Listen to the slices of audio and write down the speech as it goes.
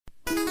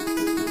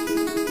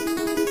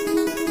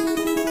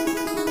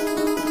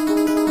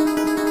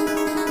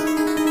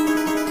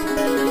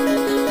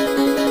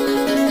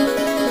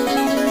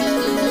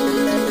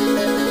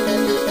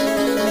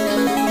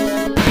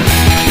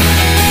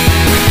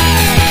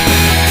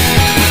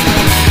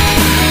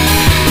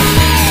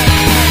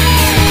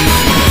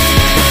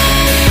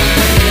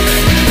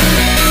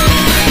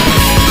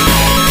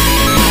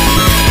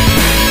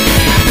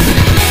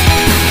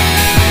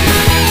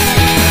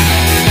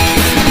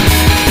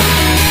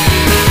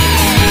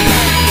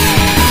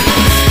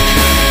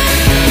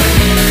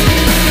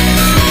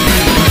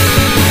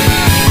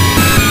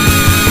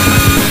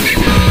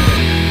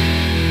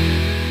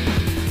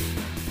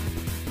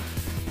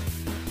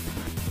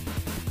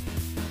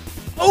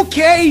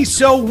Alrighty,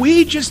 so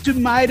we just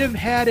might have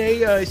had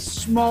a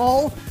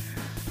small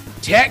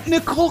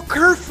technical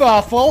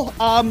kerfuffle.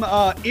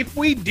 If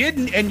we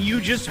didn't, and you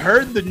just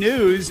heard the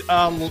news,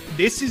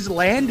 this is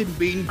Landon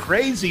being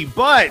crazy.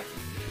 But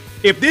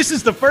if this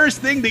is the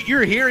first thing that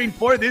you're hearing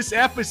for this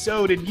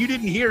episode and you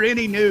didn't hear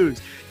any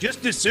news,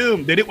 just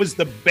assume that it was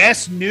the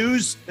best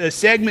news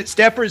segment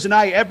Steffers and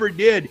I ever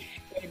did.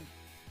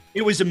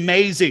 It was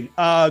amazing.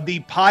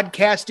 The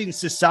Podcasting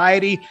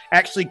Society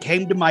actually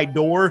came to my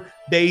door.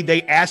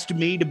 They asked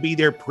me to be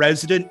their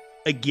president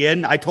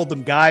again. I told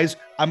them, guys,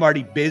 I'm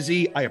already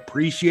busy. I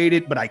appreciate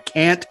it, but I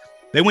can't.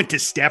 They went to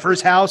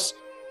Steffers' house.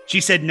 She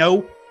said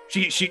no.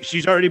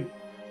 She's already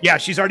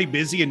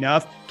busy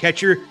enough. Catch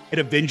her at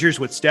Avengers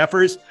with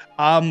Steffers.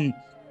 But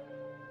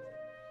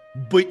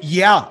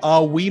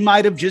yeah, we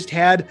might have just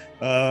had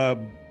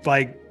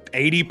like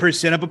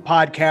 80% of a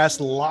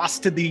podcast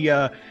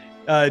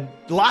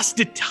lost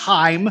to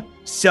time.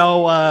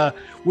 So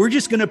we're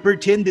just going to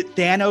pretend that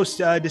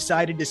Thanos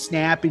decided to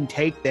snap and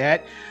take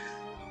that.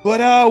 But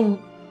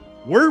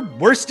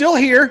we're still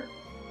here,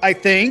 I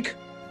think.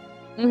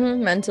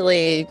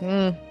 Mentally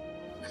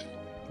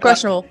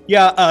questionable.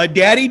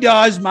 Daddy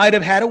Dawes might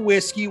have had a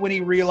whiskey when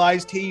he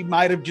realized he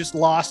might have just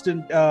lost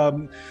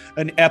an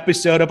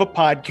episode of a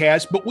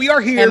podcast. But we are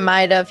here. And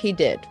might have, he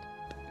did.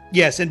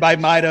 Yes, and by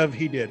might have,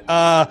 he did.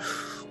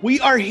 We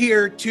are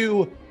here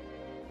to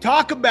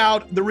talk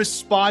about the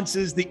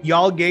responses that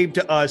y'all gave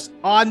to us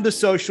on the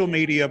social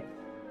media.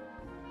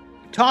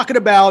 Talking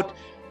about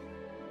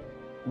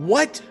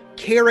what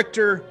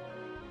character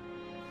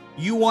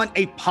you want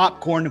a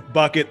popcorn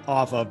bucket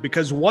off of.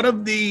 Because one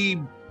of the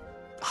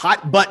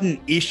hot button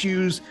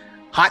issues,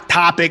 hot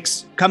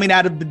topics coming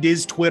out of the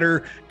Diz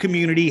Twitter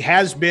community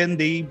has been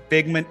the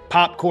Figment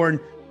popcorn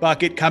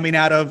bucket coming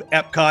out of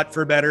Epcot,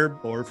 for better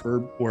or for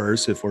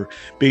worse, if we're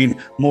being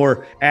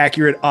more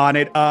accurate on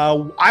it.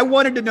 I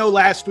wanted to know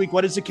last week,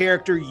 what is the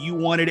character you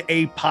wanted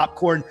a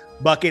popcorn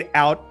bucket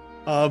out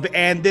of?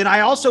 And then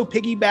I also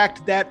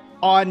piggybacked that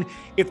on,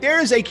 if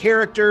there is a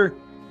character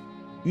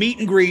meet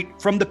and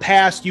greet from the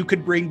past you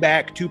could bring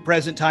back to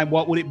present time,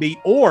 what would it be?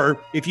 Or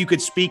if you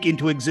could speak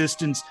into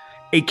existence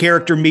a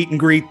character meet and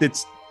greet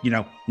that's,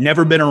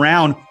 never been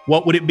around,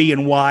 what would it be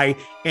and why?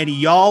 And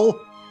y'all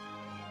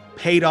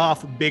paid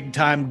off big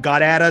time,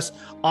 got at us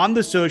on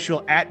the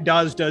social at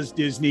Dawes Does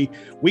Disney.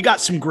 We got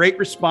some great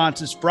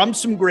responses from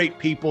some great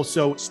people.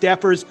 So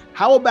Steffers,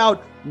 how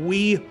about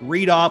we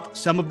read off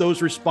some of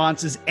those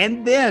responses?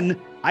 And then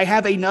I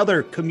have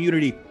another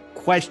community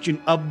question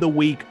of the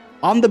week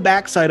on the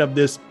backside of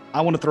this.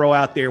 I want to throw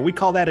out there. We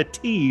call that a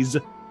tease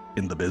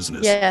in the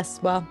business. Yes.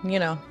 Well,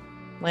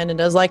 Landon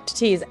does like to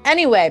tease.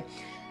 Anyway,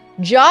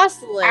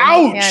 Jocelyn.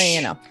 Ouch!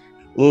 Yeah,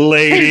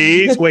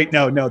 Ladies, wait,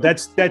 no,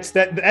 that's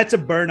a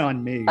burn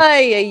on me.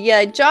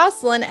 Yeah.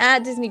 Jocelyn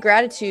at Disney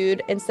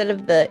Gratitude, instead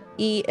of the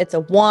E, it's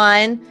a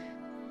 1.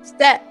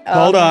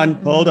 Hold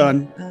on.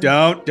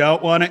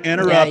 Don't want to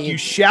interrupt. You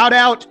shout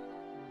out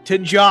to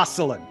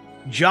Jocelyn.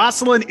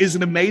 Jocelyn is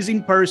an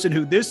amazing person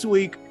who this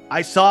week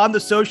I saw on the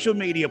social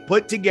media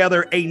put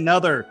together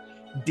another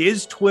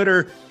Diz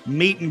Twitter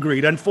meet and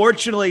greet.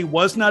 Unfortunately,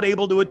 was not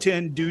able to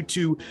attend due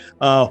to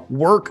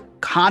work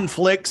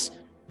conflicts,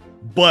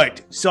 but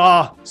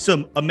saw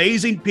some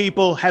amazing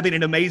people having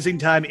an amazing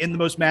time in the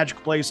most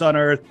magical place on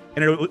earth.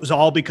 And it was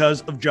all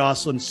because of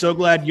Jocelyn. So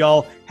glad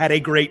y'all had a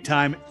great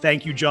time.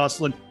 Thank you,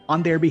 Jocelyn,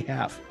 on their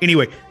behalf.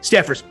 Anyway,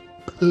 Steffers,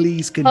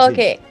 please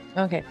continue.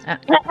 Okay.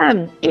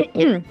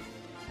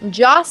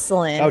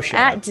 Jocelyn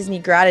at Disney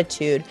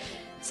Gratitude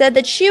said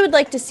that she would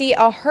like to see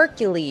a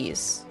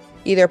Hercules,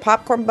 either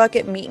popcorn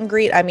bucket, meet and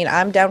greet. I mean,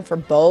 I'm down for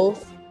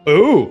both.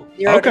 Ooh,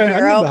 Zero to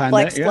hero,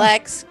 flex,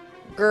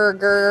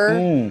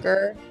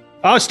 grr.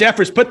 Oh,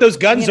 Steffers, put those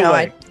guns away.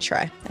 I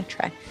try.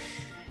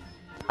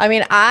 I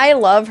mean, I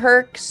love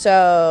Herc,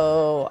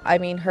 so,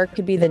 Herc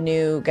could be the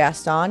new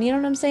Gaston, you know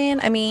what I'm saying?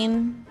 I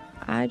mean,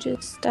 I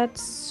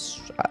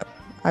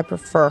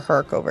prefer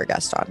Herc over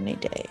Gaston any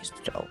day,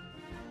 so.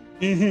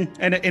 Mm-hmm.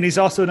 And he's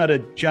also not a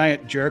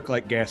giant jerk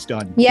like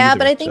Gaston. Yeah,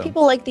 but I think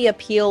people like the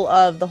appeal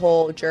of the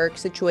whole jerk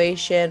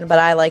situation, but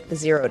I like the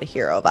zero to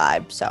hero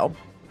vibe, so,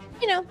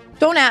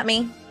 don't at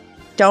me.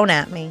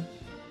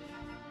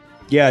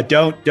 Yeah,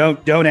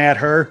 don't at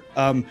her.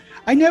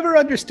 I never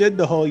understood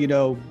the whole,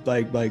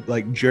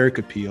 like jerk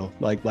appeal.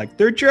 Like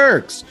they're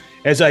jerks.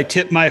 As I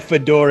tip my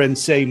fedora and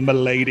say,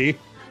 "Milady."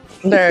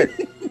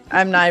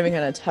 I'm not even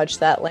gonna touch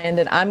that,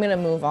 Landon. I'm gonna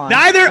move on.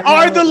 Neither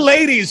are the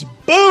ladies.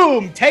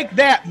 Boom! Take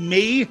that,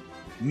 me,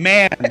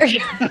 man.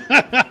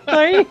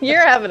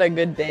 You're having a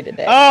good day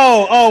today.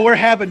 Oh, we're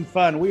having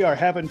fun. We are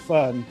having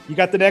fun. You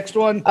got the next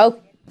one? Oh,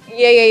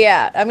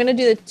 yeah. I'm gonna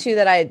do the two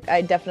that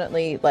I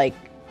definitely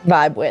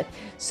vibe with.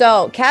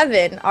 So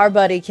Kevin, our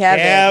buddy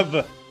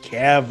Kevin.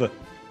 Kev.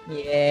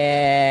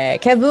 Yeah,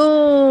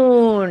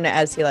 Kevoon,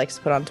 as he likes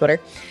to put on Twitter.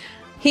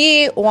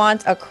 He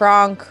wants a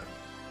Kronk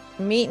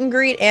meet and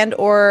greet and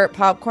or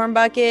popcorn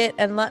bucket,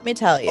 and let me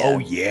tell you. Oh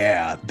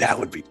yeah, that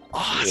would be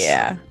awesome.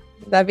 Yeah,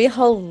 that'd be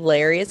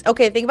hilarious.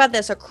 Okay, think about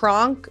this: a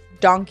Kronk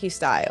donkey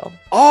style.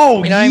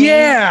 Oh, you know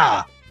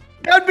yeah.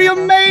 That'd be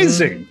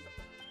amazing.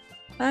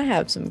 I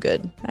have some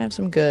good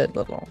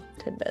little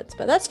tidbits,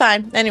 but that's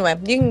fine. Anyway,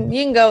 you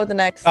can go with the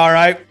next. All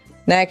right.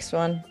 Next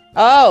one.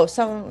 Oh,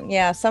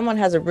 someone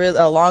has a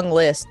long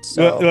list.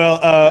 So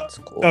Well,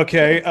 cool.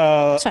 okay.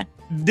 That's fine.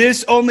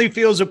 This only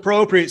feels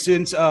appropriate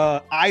since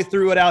I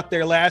threw it out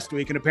there last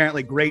week, and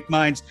apparently great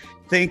minds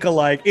think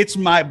alike. It's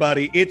my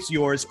buddy. It's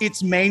yours.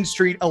 It's Main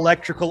Street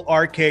Electrical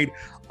Arcade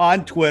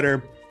on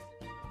Twitter.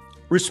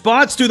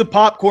 Response to the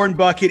popcorn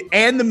bucket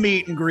and the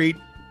meet and greet.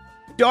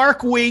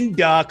 Darkwing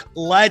Duck.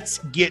 Let's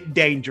get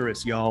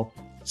dangerous, y'all.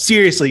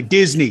 Seriously,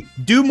 Disney,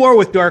 do more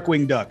with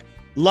Darkwing Duck.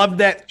 Loved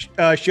that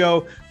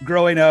show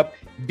growing up.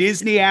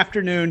 Disney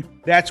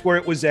Afternoon, that's where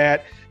it was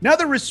at.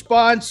 Another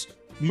response,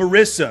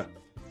 Marissa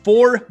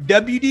for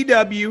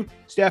WDW.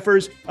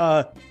 Steffers,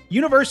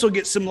 Universal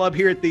gets some love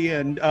here at the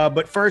end,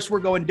 but first we're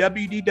going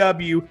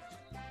WDW.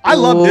 I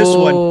love this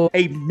one.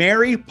 A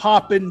Mary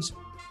Poppins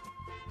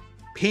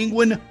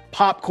penguin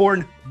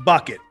popcorn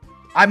bucket.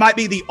 I might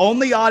be the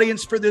only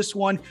audience for this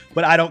one,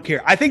 but I don't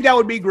care. I think that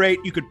would be great.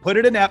 You could put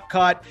it in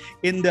Epcot.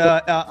 In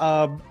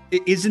the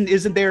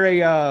isn't there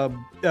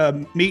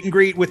a meet and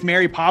greet with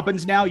Mary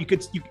Poppins now? You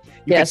could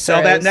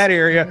sell that in that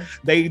area.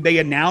 They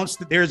announced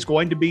that there's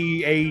going to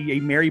be a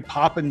Mary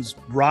Poppins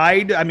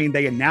ride. I mean,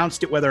 they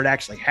announced it. Whether it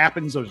actually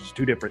happens, those are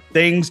two different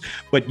things.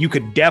 But you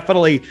could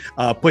definitely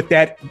put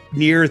that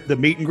near the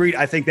meet and greet.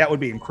 I think that would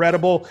be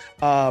incredible.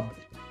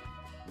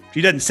 She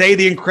doesn't say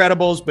The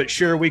Incredibles, but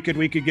sure, we could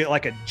get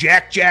like a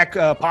Jack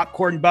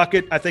popcorn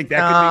bucket. I think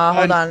that could be fun.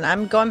 Hold on.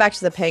 I'm going back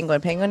to the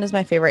penguin. Penguin is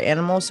my favorite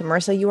animal. So,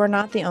 Marissa, you are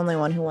not the only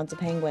one who wants a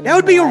penguin. That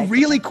would be a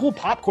really cool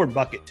popcorn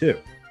bucket, too.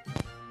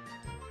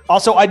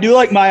 Also, I do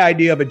like my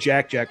idea of a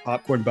Jack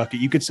popcorn bucket.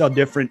 You could sell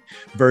different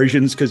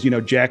versions because,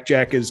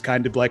 Jack is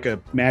kind of like a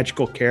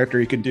magical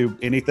character. He can do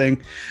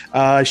anything.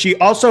 She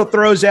also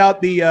throws out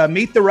the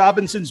Meet the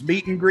Robinsons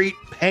meet and greet,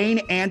 Pain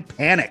and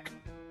Panic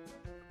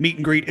meet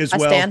and greet as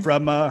well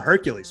from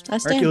Hercules.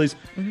 Hercules.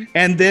 Mm-hmm.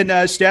 And then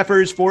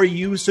Steffers, for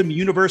you, some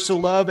Universal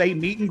love, a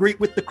meet and greet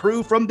with the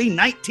crew from the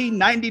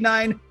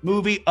 1999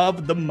 movie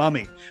of The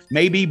Mummy.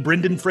 Maybe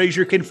Brendan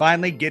Fraser can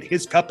finally get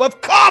his cup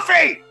of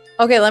coffee.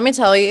 Okay, let me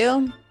tell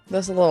you.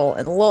 There's a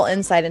little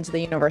insight into the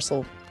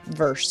Universal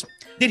verse.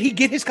 Did he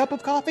get his cup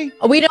of coffee?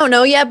 We don't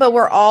know yet, but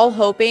we're all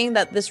hoping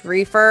that this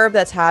refurb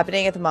that's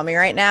happening at the Mummy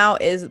right now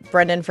is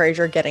Brendan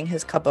Fraser getting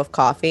his cup of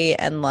coffee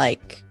and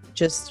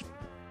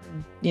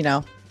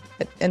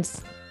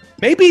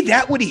maybe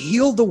that would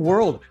heal the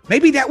world.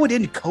 Maybe that would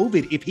end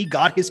COVID if he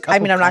got his cup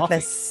of coffee. I'm not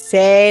going to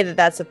say that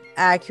that's an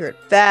accurate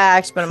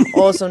fact, but I'm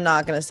also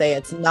not going to say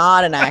it's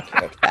not an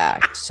accurate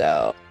fact.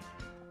 So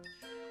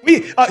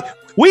we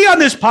on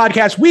this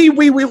podcast,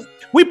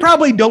 we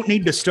probably don't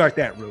need to start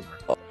that rumor.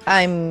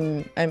 I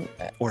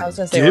was going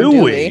to say,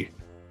 do we?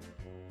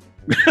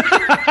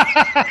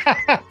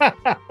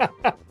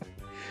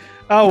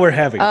 Oh, we're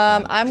having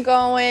fun. I'm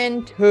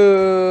going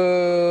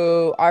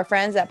to our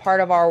friends at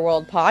Part of Our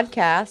World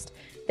podcast.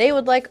 They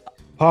would like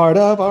Part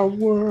of Our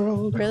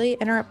World. Really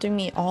interrupting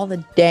me all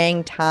the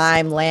dang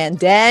time,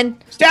 Landon.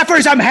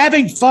 Steffers, I'm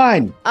having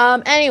fun.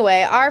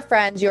 Anyway, our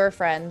friends, your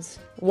friends,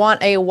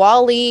 want a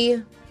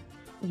Wally.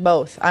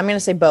 Both. I'm going to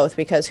say both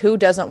because who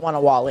doesn't want a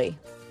Wally?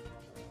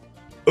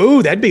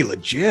 Ooh, that'd be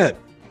legit.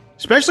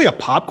 Especially a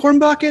popcorn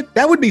bucket.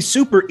 That would be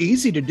super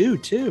easy to do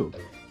too.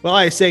 Well,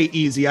 I say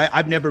easy.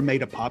 I've never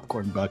made a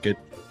popcorn bucket.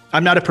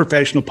 I'm not a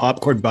professional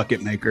popcorn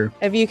bucket maker.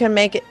 If you can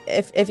make it,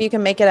 if you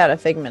can make it out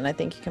of Figment, I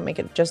think you can make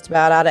it just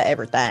about out of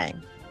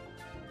everything.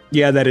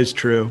 Yeah, that is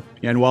true.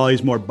 Yeah, and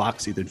Wally's more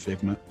boxy than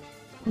Figment.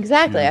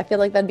 Exactly. Yeah. I feel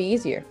like that'd be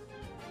easier.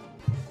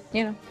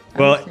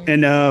 Well,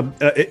 and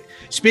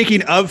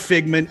speaking of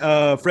Figment,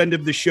 friend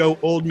of the show,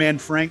 Old Man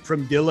Frank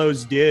from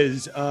Dillo's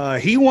Diz,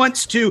 he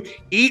wants to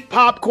eat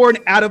popcorn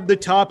out of the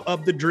top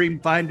of the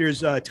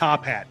Dreamfinder's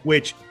top hat,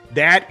 which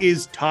that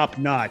is top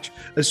notch.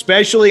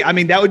 Especially, I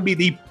mean, that would be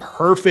the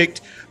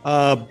perfect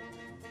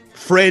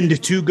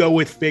friend to go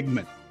with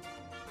Figment.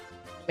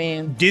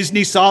 Man,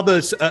 Disney saw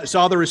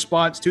the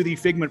response to the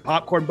Figment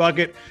popcorn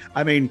bucket.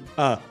 I mean,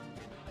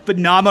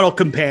 phenomenal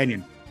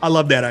companion. I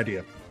love that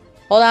idea.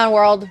 Hold on,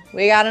 world.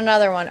 We got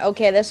another one.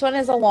 Okay, this one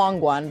is a long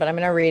one, but I'm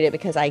going to read it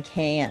because I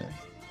can.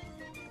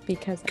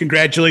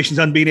 Congratulations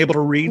on being able to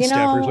read,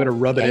 Steffers. Way to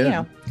rub it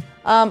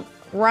in.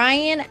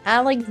 Ryan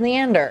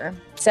Alexander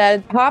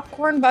said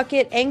popcorn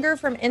bucket, anger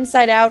from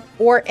Inside Out,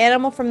 or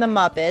animal from the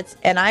Muppets,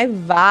 and I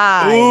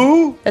vibe.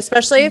 Ooh,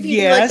 especially if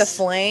you do like the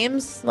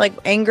flames, like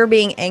anger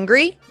being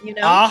angry,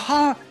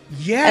 Uh-huh.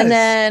 Yes. And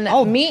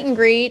then meet and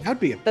greet. That'd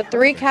be the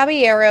Three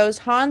Caballeros,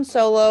 Han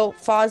Solo,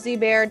 Fozzie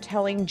Bear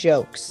telling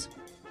jokes.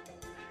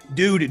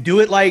 Dude, do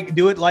it like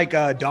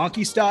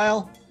Donkey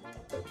style.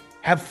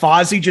 Have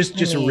Fozzie just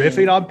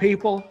riffing on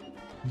people.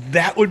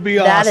 That would be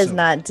awesome. That is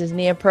not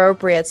Disney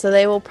appropriate, so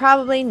they will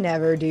probably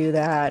never do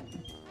that.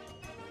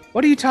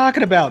 What are you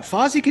talking about?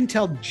 Fozzie can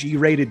tell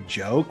G-rated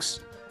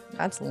jokes.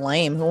 That's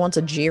lame. Who wants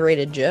a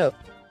G-rated joke?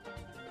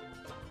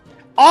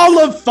 All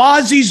of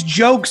Fozzie's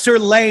jokes are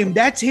lame.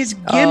 That's his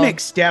gimmick,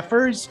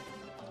 Steffers.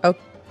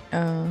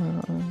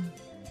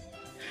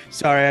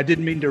 Sorry, I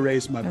didn't mean to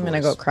raise my voice. I'm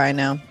gonna go cry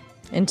now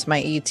into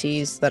my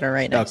ETs that are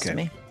right next to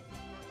me.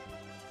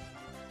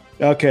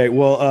 Okay,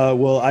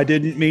 well, I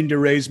didn't mean to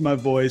raise my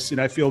voice, and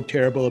I feel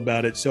terrible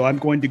about it, so I'm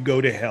going to go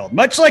to hell.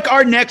 Much like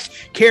our next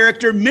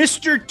character,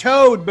 Mr.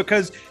 Toad,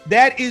 because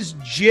that is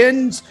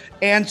Jen's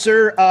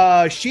answer.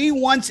 She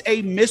wants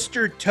a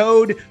Mr.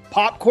 Toad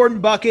popcorn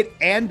bucket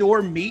and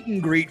or meet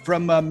and greet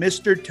from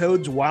Mr.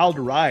 Toad's Wild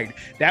Ride.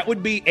 That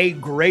would be a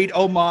great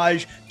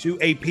homage to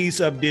a piece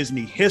of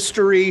Disney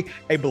history,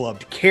 a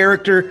beloved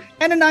character,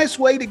 and a nice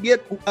way to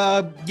get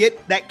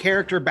that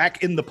character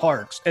back in the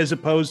parks, as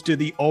opposed to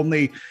the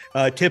only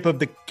tip of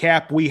the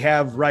cap we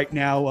have right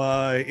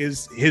now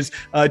is his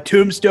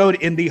tombstone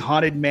in the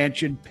Haunted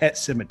Mansion Pet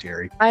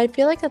Cemetery. I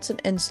feel like that's an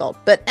insult,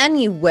 but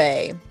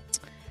anyway.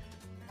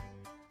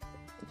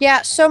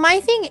 Yeah, so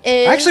my thing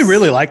is... I actually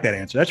really like that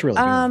answer. That's really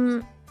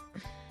good.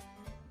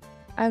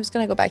 I was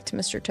going to go back to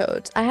Mr.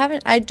 Toad's.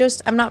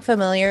 I'm not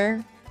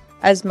familiar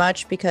as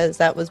much because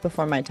that was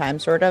before my time,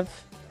 sort of.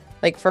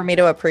 Like, for me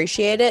to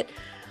appreciate it.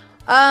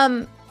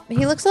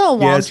 He looks a little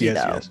wonky,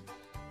 though. Yes.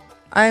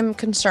 I'm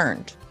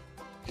concerned.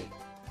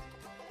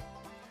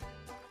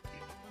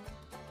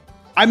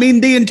 I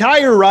mean, the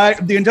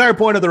entire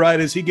point of the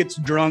ride is he gets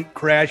drunk,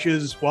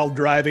 crashes while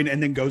driving,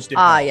 and then goes to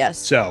hell. Yes.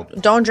 So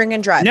don't drink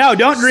and drive. No,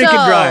 don't drink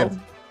and drive.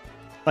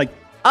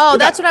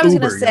 That's what I was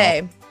gonna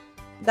say.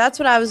 That's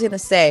what I was gonna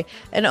say.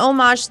 An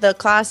homage to the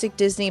classic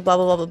Disney, blah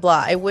blah blah blah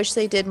blah. I wish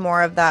they did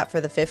more of that for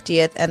the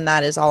 50th, and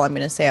that is all I'm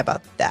gonna say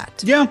about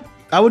that. Yeah,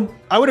 I would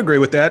agree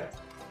with that.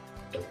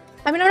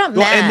 I mean, I'm not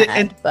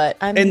mad, but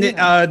I'm. And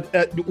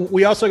then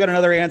we also got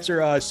another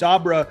answer.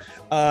 Sabra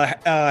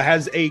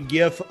has a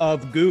GIF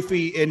of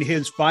Goofy in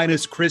his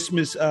finest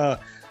Christmas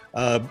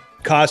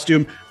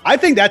costume. I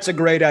think that's a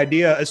great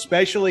idea,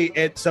 especially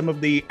at some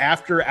of the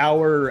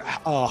after-hour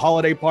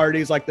holiday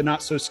parties, like the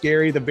Not So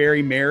Scary, the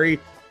Very Merry.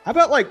 How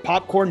about like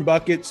popcorn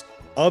buckets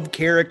of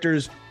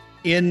characters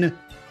in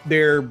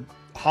their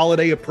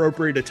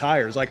holiday-appropriate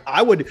attires? Like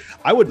I would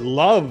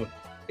love.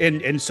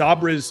 In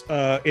Sabra's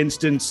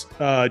instance,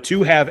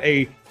 to have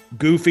a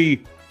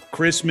Goofy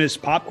Christmas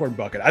popcorn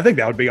bucket. I think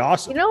that would be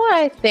awesome. You know what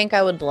I think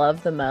I would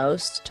love the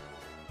most?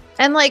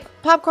 And like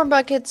popcorn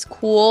buckets,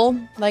 cool.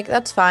 Like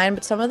that's fine.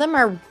 But some of them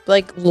are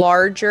like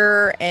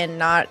larger and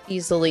not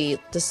easily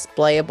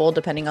displayable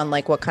depending on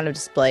like what kind of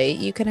display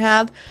you can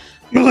have.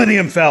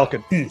 Millennium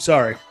Falcon.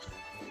 Sorry.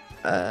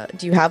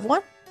 Do you have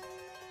one?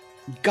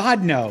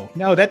 God, no.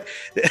 No, that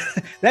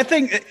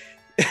thing...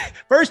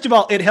 First of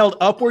all, it held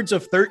upwards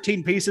of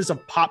 13 pieces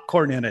of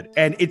popcorn in it,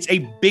 and it's a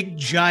big,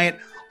 giant,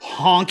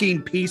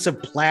 honking piece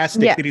of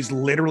plastic that is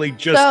literally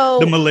just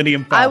the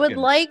Millennium Falcon. I would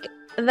like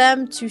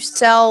them to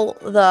sell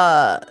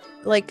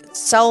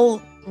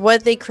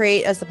what they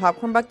create as the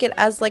popcorn bucket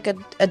as like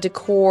a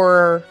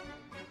decor,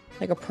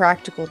 like a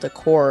practical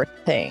decor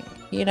thing.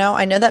 You know,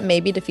 I know that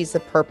maybe defeats the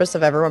purpose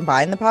of everyone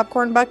buying the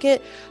popcorn bucket,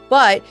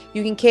 but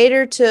you can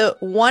cater to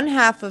one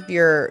half of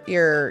your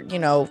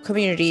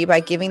community by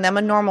giving them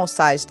a normal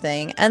sized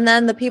thing. And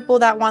then the people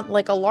that want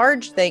like a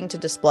large thing to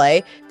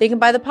display, they can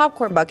buy the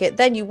popcorn bucket.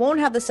 Then you won't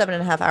have the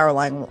 7.5 hour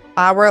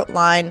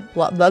line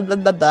blah, blah, blah,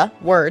 blah, blah,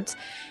 words.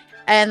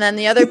 And then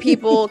the other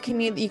people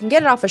you can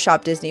get it off of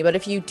Shop Disney, but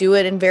if you do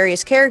it in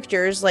various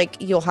characters, like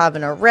you'll have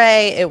an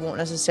array. It won't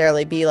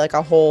necessarily be like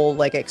a whole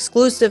like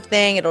exclusive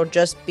thing. It'll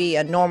just be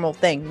a normal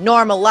thing.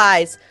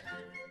 Normalize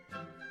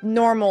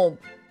normal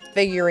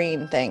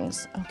figurine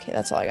things. Okay,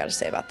 that's all I got to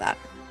say about that.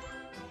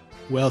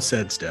 Well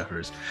said,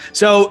 Steffers.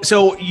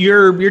 So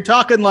you're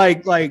talking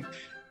like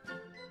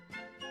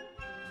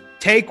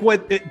take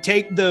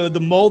the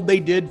mold they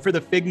did for the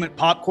Figment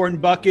popcorn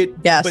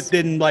bucket, but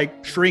then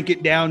like shrink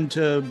it down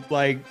to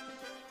like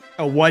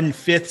a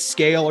 1/5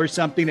 scale or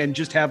something, and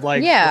just have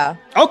like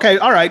okay,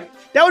 all right,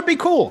 that would be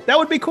cool.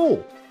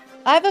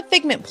 I have a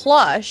Figment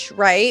plush,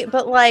 right?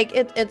 But like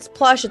it's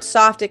plush, it's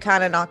soft, it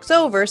kind of knocks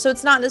over, so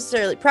it's not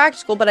necessarily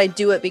practical, but I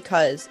do it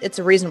because it's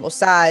a reasonable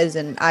size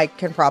and I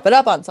can prop it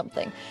up on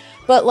something.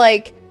 But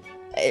like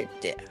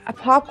a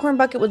popcorn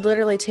bucket would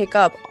literally take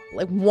up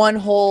like one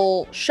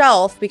whole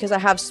shelf because I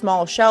have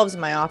small shelves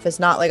in my office,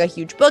 not like a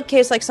huge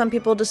bookcase like some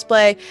people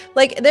display.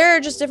 Like there are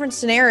just different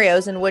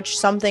scenarios in which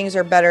some things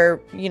are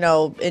better, you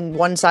know, in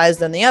one size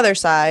than the other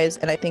size.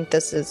 And I think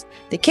this is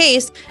the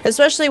case,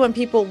 especially when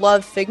people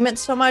love Figment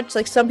so much.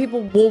 Like some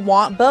people will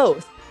want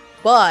both,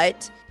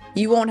 but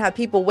you won't have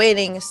people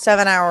waiting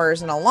 7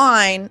 hours in a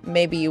line.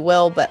 Maybe you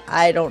will, but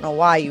I don't know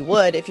why you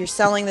would if you're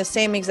selling the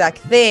same exact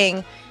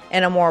thing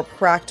in a more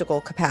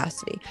practical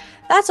capacity.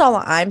 That's all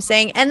I'm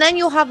saying. And then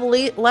you'll have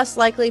less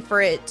likely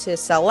for it to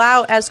sell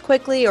out as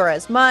quickly or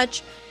as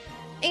much.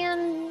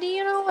 And,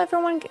 you know,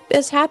 everyone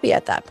is happy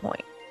at that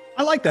point.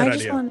 I like that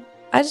idea.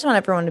 I just want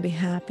everyone to be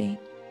happy.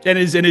 And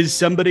is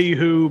somebody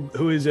who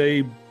is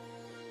a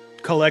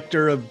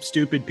collector of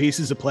stupid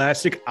pieces of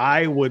plastic,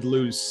 I would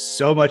lose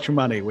so much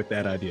money with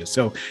that idea.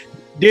 So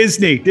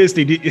Disney.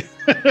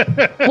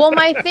 Well,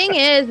 my thing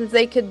is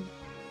they could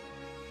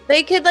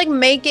like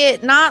make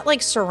it not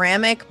like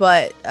ceramic,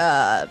 but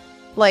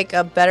like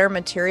a better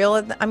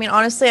material. I mean,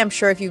 honestly, I'm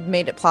sure if you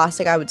made it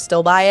plastic, I would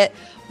still buy it,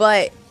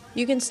 but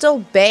you can still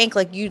bank,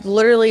 like you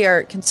literally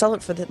can sell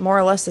it for more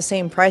or less the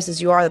same price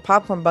as you are the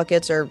popcorn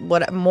buckets or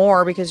what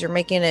more because you're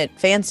making it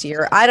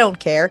fancier. I don't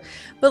care.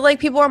 But like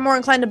people are more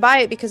inclined to buy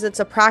it because it's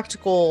a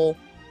practical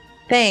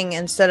thing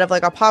instead of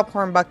like a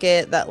popcorn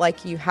bucket that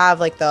like you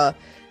have like the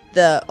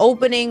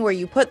opening where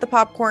you put the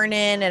popcorn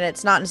in and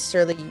it's not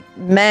necessarily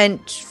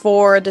meant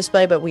for a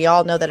display, but we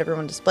all know that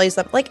everyone displays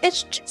them. Like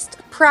it's just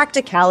a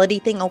practicality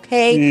thing,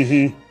 okay?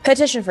 Mm-hmm.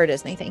 Petition for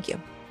Disney, thank you.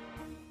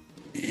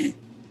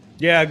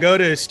 Yeah, go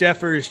to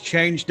Steffers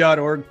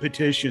change.org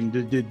petition.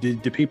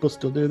 Do people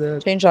still do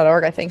that?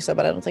 Change.org, I think so,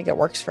 but I don't think it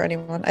works for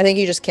anyone. I think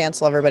you just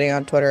cancel everybody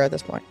on Twitter at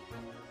this point.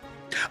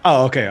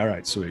 Oh, okay. All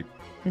right, sweet.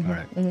 All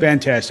right.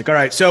 Fantastic. All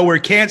right. So we're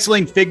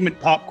canceling Figment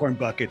popcorn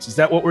buckets. Is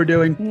that what we're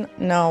doing?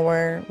 No,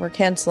 we're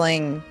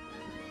canceling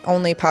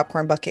only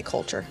popcorn bucket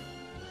culture.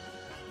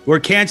 We're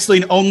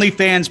canceling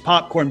OnlyFans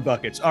popcorn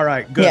buckets. All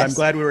right, good. Yes. I'm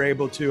glad we were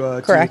able to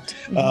correct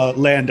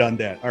land on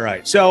that. All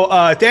right. So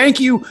thank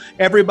you,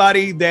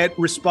 everybody that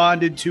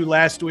responded to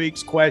last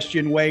week's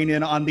question, weighing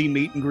in on the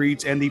meet and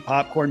greets and the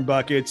popcorn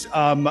buckets.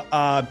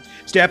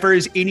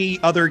 Steffers, any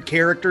other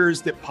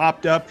characters that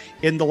popped up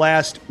in the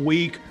last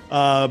week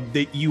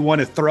that you want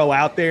to throw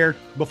out there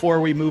before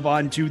we move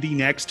on to the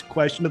next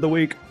question of the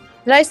week?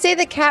 Did I say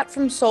the cat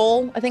from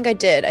Seoul? I think I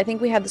did. I think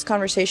we had this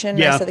conversation.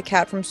 Yeah. I said the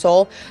cat from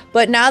Seoul,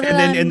 but now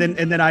that and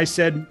then I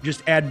said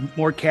just add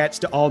more cats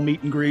to all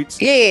meet and greets.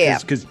 Yeah.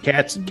 Because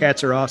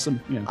cats are awesome.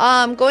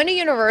 Yeah. Going to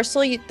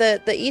Universal, the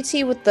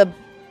ET with the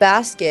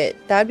basket,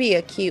 that'd be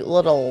a cute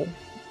little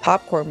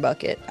popcorn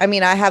bucket. I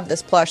mean, I have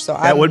this plush, so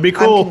that would be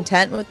cool. I'm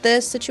content with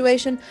this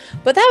situation,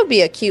 but that would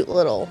be a cute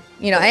little,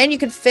 and you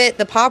could fit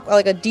the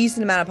like a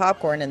decent amount of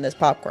popcorn in this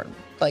popcorn,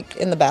 like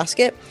in the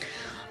basket.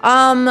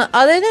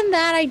 Other than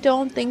that, I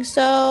don't think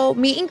so.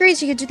 Meet and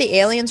greets, you could do the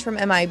aliens from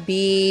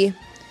MIB.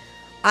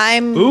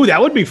 Ooh,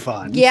 that would be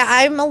fun. Yeah,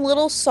 I'm a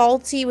little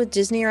salty with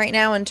Disney right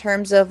now in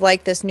terms of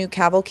like this new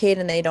cavalcade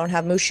and they don't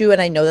have Mushu,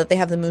 and I know that they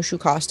have the Mushu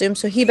costume,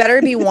 so he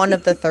better be one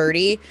of the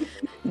 30.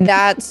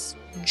 That's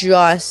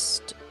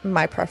just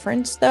my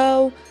preference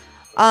though.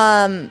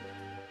 Raya,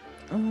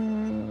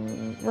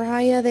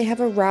 they have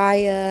a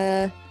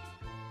Raya.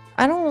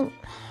 I don't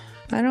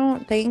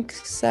think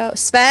so.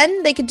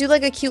 Sven, they could do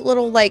like a cute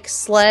little like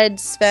sled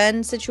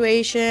Sven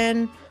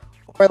situation,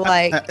 or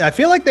like I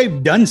feel like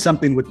they've done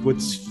something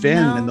with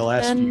Sven in the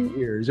last few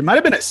years. It might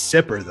have been a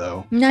Sipper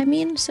though. I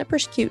mean,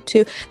 Sipper's cute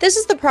too. This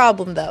is the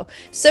problem though.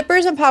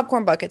 Sippers and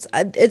popcorn buckets.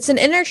 It's an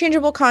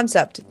interchangeable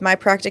concept. My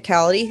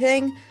practicality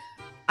thing.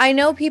 I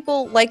know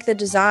people like the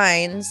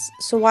designs,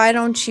 so why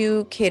don't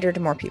you cater to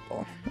more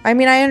people? I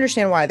mean, I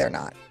understand why they're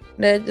not.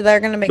 They're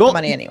going to make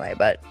money anyway,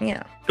 but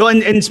Well,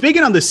 and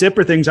speaking on the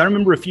Sipper things, I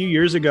remember a few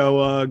years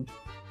ago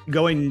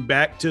going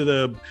back to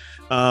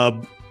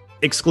the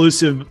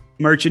exclusive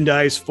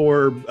merchandise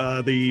for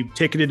the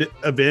ticketed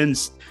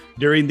events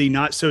during the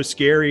Not So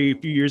Scary a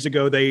few years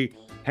ago. They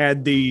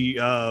had the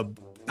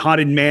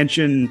Haunted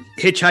Mansion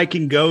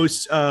Hitchhiking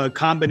Ghosts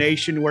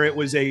combination where it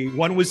was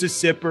one was a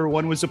Sipper,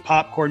 one was a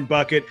popcorn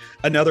bucket,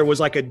 another was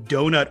like a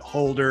donut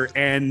holder,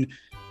 and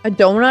a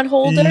donut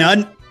holder.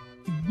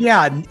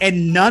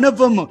 And none of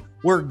them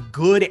were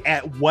good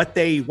at what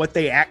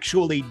they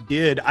actually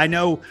did. I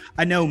know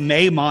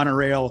May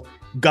Monorail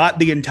got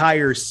the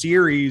entire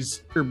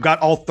series, or got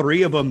all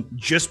three of them,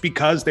 just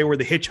because they were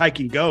the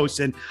Hitchhiking Ghosts.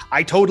 And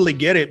I totally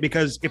get it,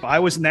 because if I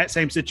was in that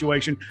same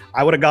situation,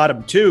 I would have got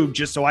them too,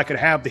 just so I could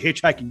have the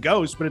Hitchhiking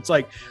Ghosts. But it's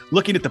like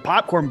looking at the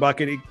popcorn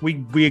bucket,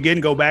 we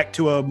again go back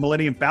to a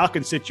Millennium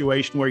Falcon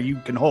situation where you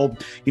can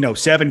hold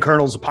 7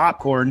 kernels of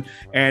popcorn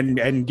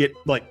and get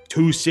like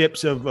 2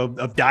 sips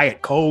of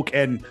Diet Coke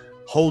and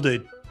hold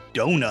a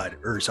donut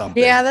or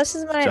something. Yeah, this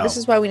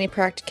is why we need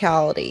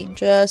practicality.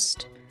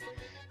 Just,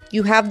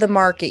 you have the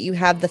market, you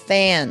have the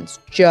fans,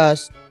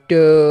 just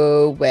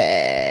do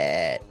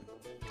it.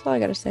 That's all I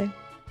gotta say.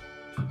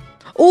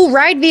 Oh,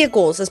 ride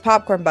vehicles as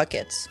popcorn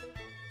buckets.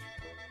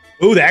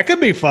 Ooh, that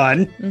could be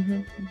fun.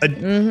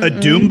 A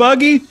Doom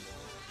buggy.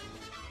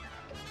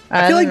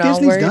 I feel like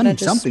Disney's done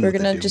something. We're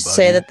gonna just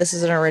say that this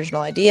is an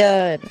original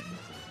idea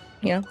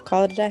and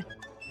call it a day.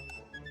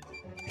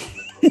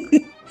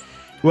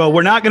 Well,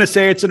 we're not going to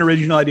say it's an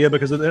original idea,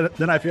 because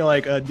then I feel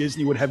like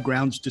Disney would have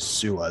grounds to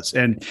sue us.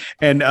 And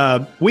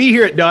we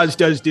here at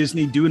Does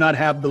Disney do not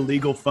have the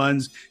legal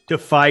funds to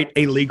fight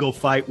a legal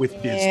fight with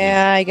Disney.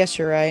 Yeah, I guess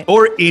you're right.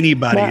 Or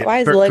anybody. Why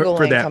is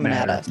Legoland coming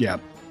at us? Yeah.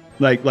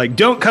 Like,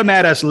 don't come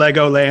at us,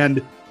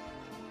 Legoland.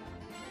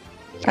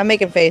 I'm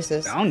making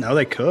faces. I don't know.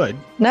 They could.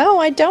 No,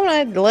 I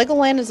don't.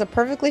 Legoland is a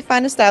perfectly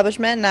fine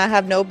establishment, and I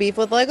have no beef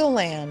with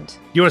Legoland.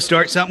 You want to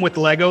start something with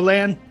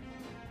Legoland?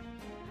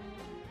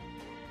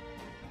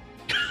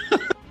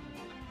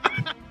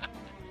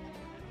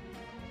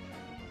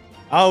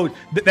 Oh,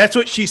 that's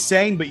what she's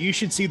saying, but you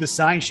should see the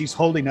sign she's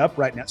holding up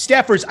right now.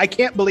 Steffers, I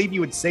can't believe you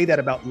would say that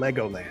about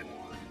Legoland.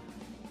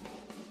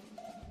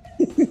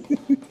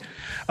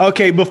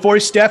 Okay, before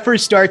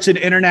Steffers starts an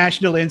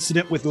international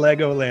incident with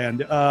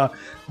Legoland,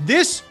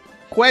 this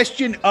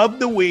question of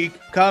the week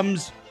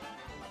comes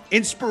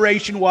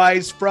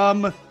inspiration-wise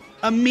from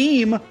a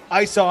meme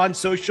I saw on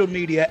social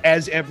media,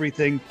 as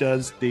everything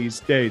does these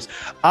days.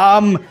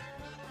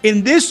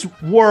 In this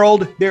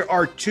world, there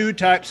are two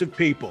types of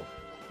people.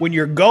 When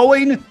you're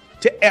going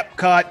to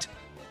Epcot,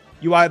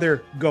 you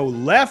either go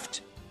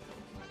left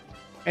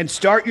and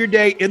start your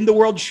day in the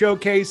World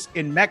Showcase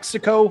in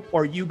Mexico,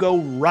 or you go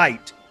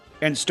right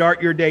and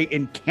start your day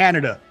in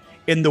Canada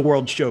in the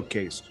World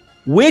Showcase.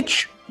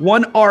 Which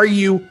one are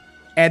you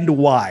and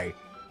why?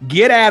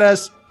 Get at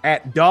us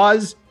at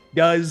Does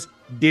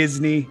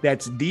Disney.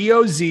 That's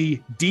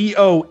DOZDOES,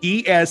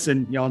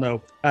 and y'all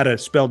know how to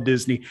spell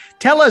Disney.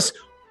 Tell us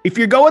if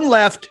you're going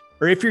left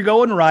or if you're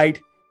going right.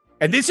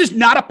 And this is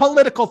not a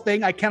political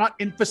thing. I cannot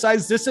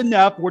emphasize this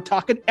enough. We're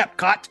talking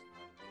Epcot.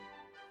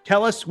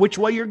 Tell us which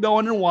way you're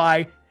going and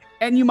why.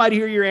 And you might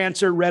hear your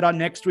answer read on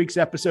next week's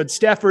episode.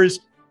 Steffers,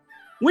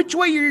 which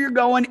way you're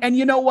going. And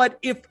you know what?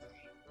 If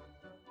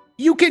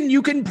you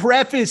can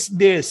preface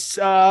this,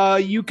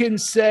 you can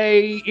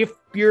say if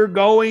you're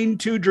going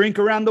to drink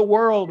around the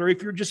world, or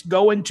if you're just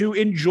going to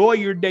enjoy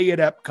your day at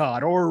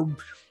Epcot, or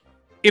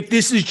if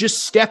this is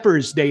just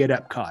Steffers' day at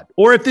Epcot,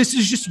 or if this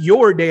is just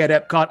your day at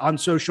Epcot on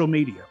social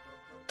media.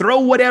 Throw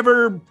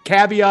whatever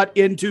caveat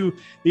into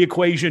the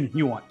equation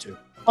you want to.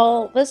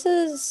 Well, this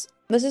is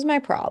my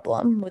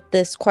problem with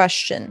this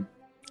question.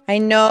 I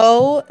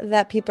know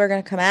that people are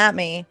going to come at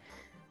me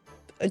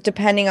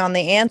depending on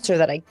the answer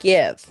that I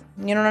give.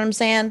 You know what I'm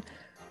saying?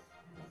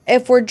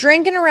 If we're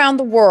drinking around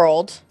the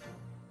world,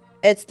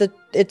 it's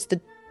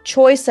the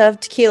choice of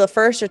tequila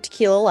first or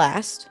tequila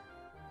last.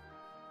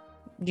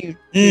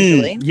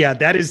 Usually. Yeah,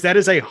 that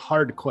is a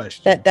hard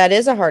question. That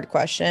is a hard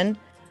question.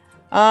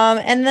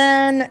 And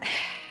then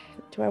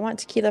do I want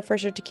tequila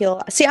first or tequila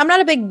last? See, I'm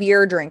not a big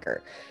beer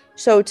drinker.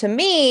 So to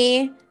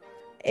me,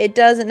 it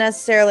doesn't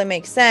necessarily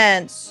make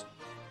sense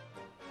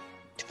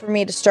for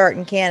me to start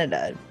in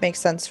Canada. It makes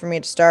sense for me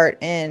to start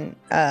in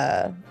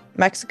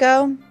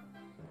Mexico.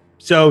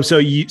 So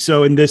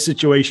in this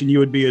situation, you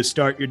would be a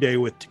start your day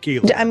with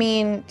tequila. I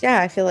mean,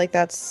 yeah, I feel like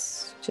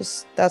that's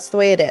the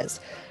way it is.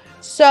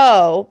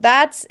 So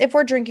that's if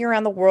we're drinking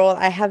around the world.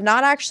 I have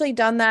not actually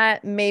done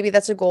that. Maybe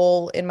that's a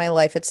goal in my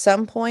life at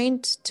some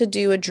point to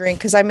do a drink,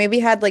 because I maybe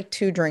had like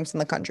 2 drinks in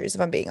the countries,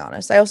 if I'm being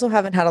honest. I also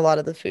haven't had a lot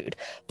of the food,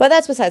 but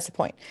that's besides the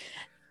point.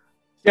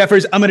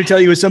 Jeffers, I'm going to tell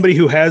you, as somebody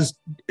who has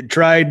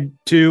tried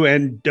to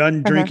and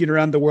done drinking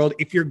around the world,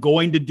 if you're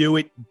going to do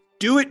it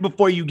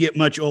before you get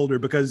much older,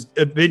 because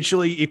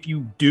eventually if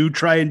you do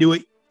try and do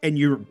it and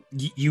you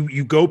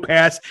go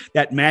past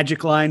that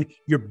magic line,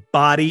 your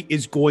body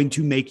is going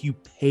to make you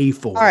pay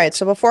for it. All right,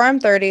 so before I'm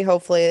 30,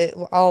 hopefully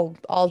I'll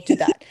do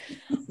that.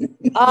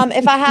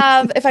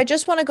 If I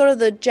just want to go to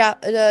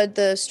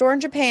the store in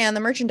Japan, the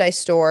merchandise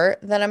store,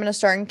 then I'm going to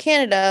start in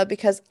Canada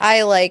because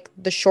I like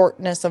the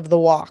shortness of the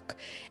walk.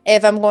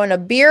 If I'm going to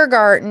Beer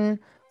Garten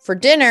for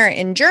dinner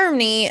in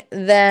Germany,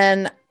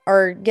 then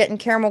or getting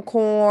caramel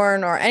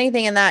corn or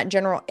anything in that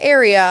general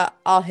area,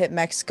 I'll hit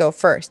Mexico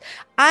first.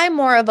 I'm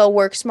more of a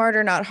work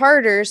smarter, not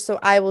harder, so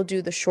I will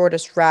do the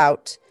shortest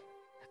route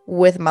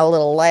with my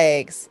little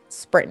legs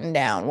sprinting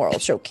down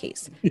World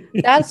Showcase.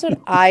 That's what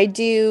I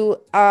do.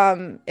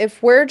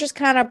 If we're just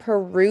kind of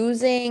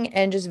perusing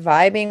and just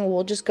vibing,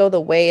 we'll just go the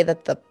way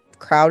that the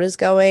crowd is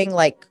going,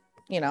 like,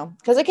 you know,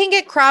 because it can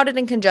get crowded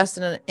and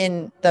congested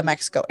in the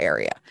Mexico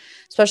area,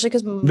 especially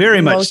because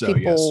most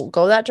people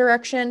go that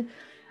direction.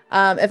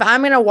 If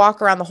I'm going to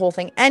walk around the whole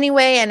thing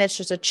anyway, and it's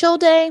just a chill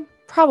day,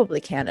 probably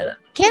Canada.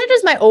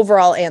 Canada's my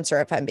overall answer,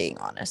 if I'm being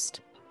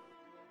honest.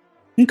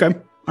 Okay.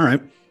 All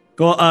right.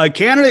 Well,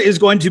 Canada is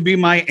going to be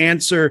my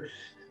answer,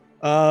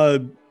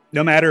 no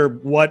matter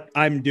what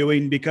I'm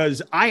doing,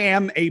 because I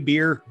am a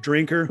beer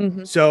drinker.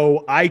 Mm-hmm.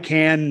 So I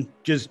can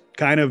just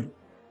kind of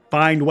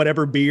find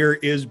whatever beer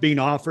is being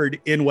offered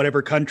in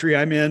whatever country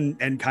I'm in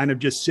and kind of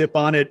just sip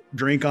on it,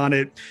 drink on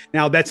it.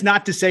 Now, that's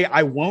not to say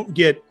I won't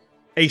get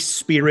a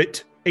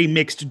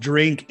mixed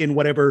drink in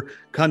whatever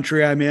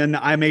country I'm in.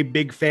 I'm a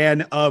big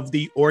fan of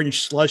the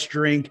orange slush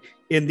drink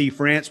in the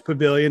France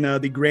pavilion,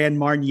 the Grand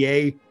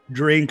Marnier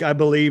drink, I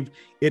believe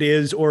it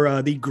is,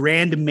 or the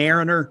Grand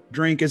Mariner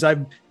drink, as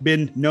I've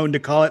been known to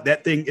call it.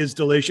 That thing is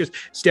delicious.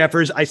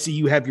 Steffers, I see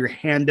you have your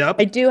hand up.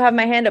 I do have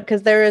my hand up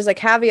because there is a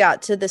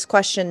caveat to this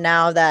question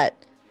now that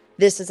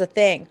this is a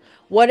thing.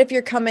 What if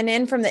you're coming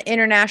in from the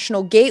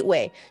international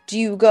gateway? Do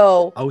you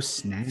go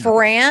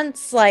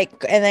France,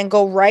 like, and then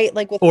go right,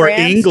 like with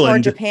France England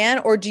or Japan,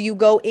 or do you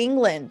go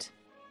England?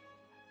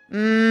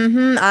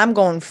 I'm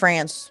going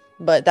France,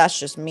 but that's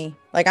just me.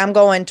 Like, I'm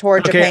going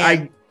toward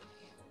Japan.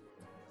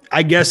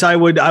 I guess I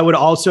would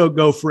also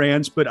go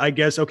France, but I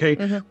guess,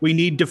 we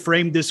need to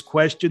frame this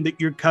question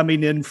that you're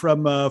coming in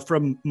from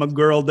my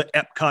girl, the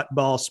Epcot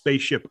ball,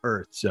 Spaceship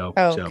Earth. So,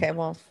 okay,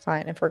 well,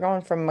 fine. If we're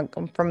going from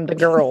the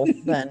girl,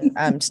 then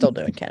I'm still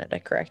doing Canada,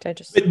 correct?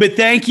 But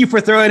thank you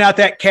for throwing out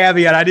that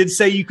caveat. I did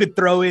say you could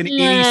throw in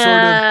any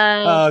sort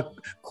of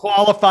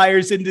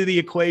qualifiers into the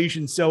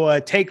equation. So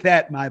take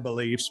that, my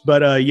beliefs.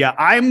 But yeah,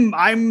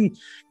 I'm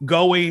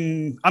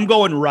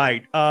going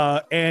right.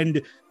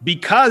 And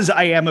because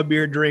I am a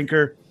beer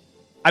drinker,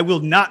 I will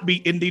not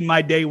be ending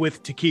my day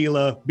with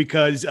tequila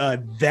because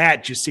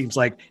that just seems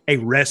like a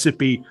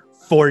recipe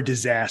for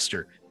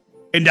disaster.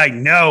 And I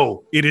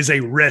know it is a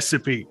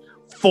recipe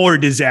for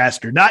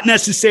disaster, not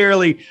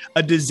necessarily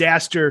a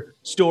disaster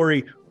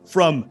story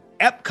from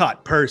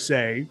Epcot per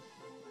se,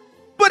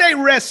 but a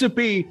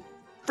recipe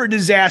for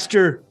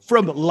disaster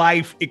from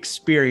life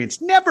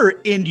experience.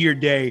 Never end your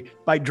day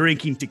by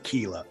drinking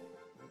tequila.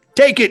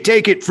 Take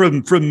it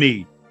from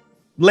me.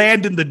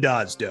 Landon the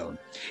Dosdome.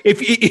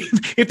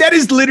 If that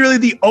is literally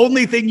the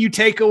only thing you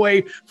take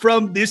away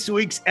from this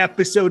week's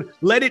episode,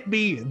 let it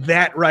be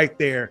that right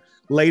there,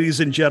 ladies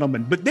and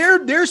gentlemen. But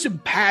there's some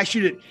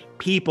passionate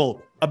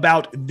people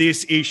about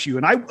this issue,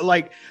 and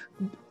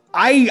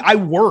I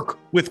work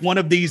with one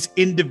of these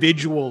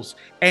individuals,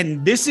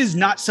 and this is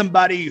not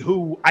somebody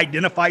who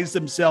identifies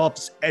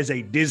themselves as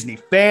a Disney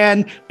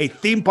fan, a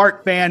theme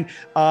park fan.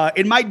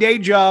 In my day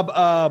job,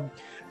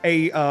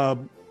 a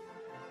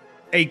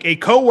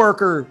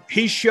coworker,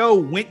 his show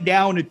went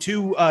down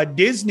to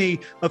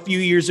Disney a few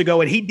years ago,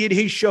 and he did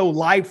his show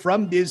live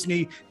from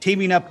Disney,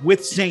 teaming up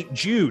with St.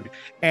 Jude.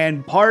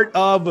 And part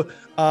of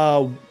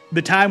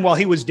the time while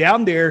he was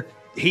down there,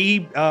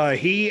 he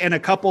and a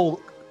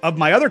couple of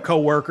my other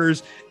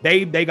coworkers,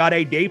 they got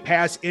a day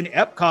pass in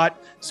Epcot.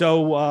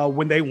 So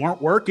when they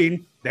weren't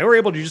working, they were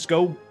able to just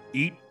go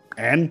eat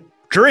and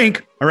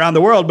drink around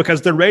the world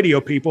because they're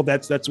radio people.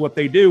 That's what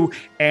they do.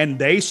 And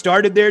they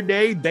started their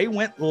day. They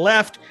went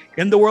left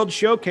in the World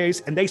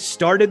Showcase, and they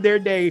started their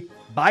day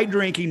by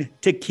drinking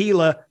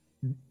tequila,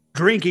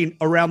 drinking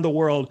around the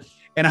world.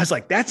 And I was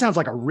like, that sounds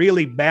like a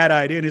really bad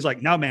idea. And he's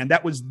like, no, man,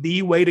 that was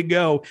the way to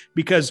go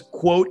because,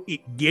 quote,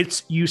 it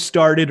gets you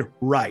started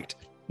right.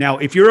 Now,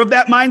 if you're of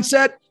that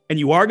mindset and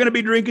you are going to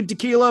be drinking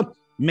tequila,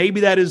 maybe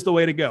that is the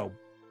way to go.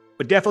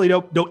 But definitely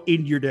don't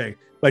end your day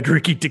by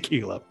drinking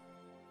tequila.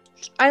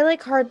 I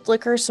like hard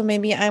liquor, so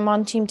maybe I'm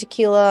on team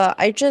tequila.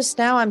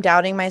 I'm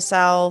doubting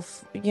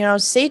myself.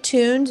 Stay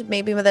tuned.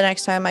 Maybe the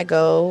next time I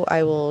go,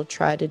 I will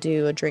try to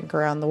do a drink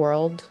around the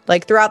world.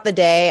 Like throughout the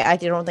day, I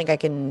don't think I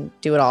can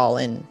do it all.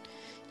 And,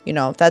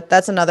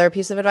 that's another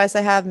piece of advice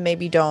I have.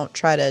 Maybe don't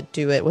try to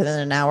do it within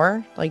an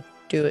hour. Like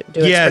do it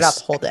spread out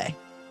the whole day.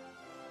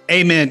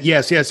 Amen.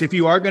 Yes. If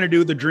you are going to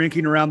do the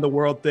drinking around the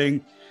world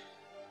thing,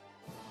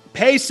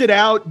 pace it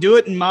out, do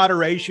it in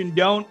moderation.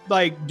 Don't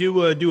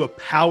do a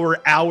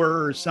power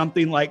hour or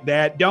something like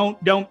that.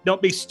 Don't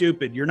be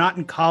stupid. You're not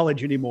in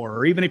college anymore.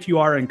 Or even if you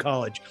are in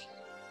college,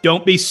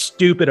 don't be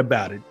stupid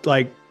about it.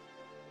 Like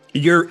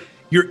you're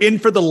in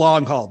for the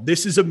long haul.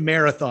 This is a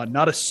marathon,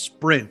 not a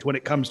sprint when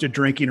it comes to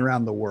drinking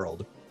around the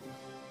world.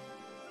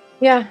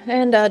 Yeah.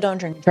 And don't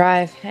drink and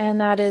drive. And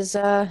that is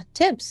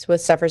Tibbs with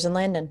Steffers and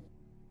Landon.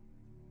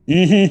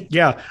 Mm-hmm.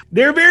 Yeah.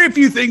 There are very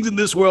few things in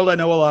this world I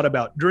know a lot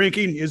about.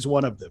 Drinking is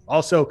one of them.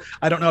 Also,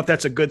 I don't know if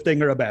that's a good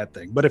thing or a bad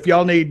thing, but if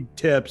y'all need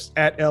tips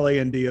at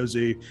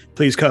LANDOZ,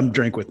 please come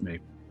drink with me.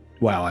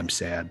 Wow, I'm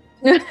sad.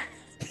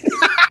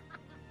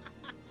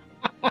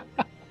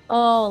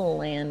 Oh,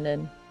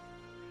 Landon.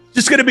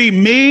 Just going to be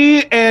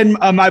me and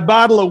my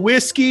bottle of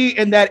whiskey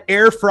and that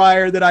air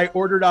fryer that I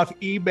ordered off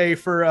eBay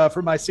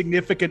for my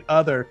significant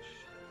other.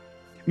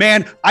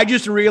 Man, I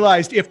just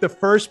realized if the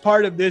first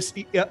part of this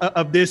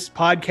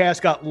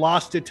podcast got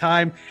lost to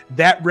time,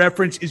 that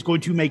reference is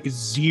going to make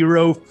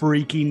zero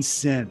freaking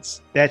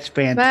sense. That's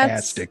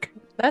fantastic.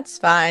 That's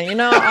fine.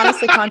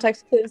 Honestly,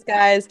 context clues,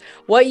 guys.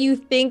 What you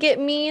think it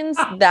means,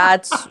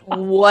 that's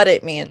what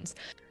it means.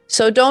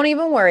 So don't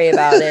even worry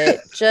about it.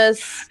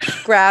 Just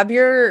grab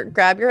your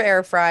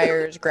air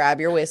fryers,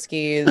 grab your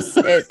whiskeys.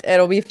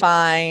 It'll be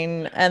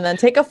fine. And then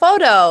take a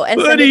photo.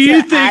 And what do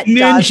you think,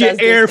 Ninja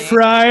Air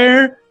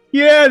Fryer?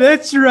 Yeah,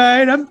 that's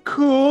right. I'm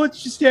cool.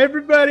 It's just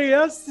everybody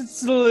else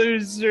that's a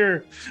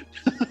loser.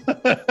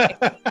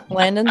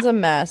 Landon's a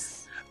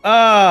mess.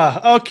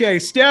 Okay,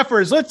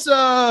 Steffers,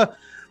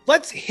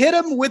 let's hit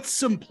him with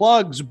some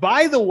plugs.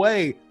 By the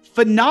way,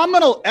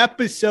 phenomenal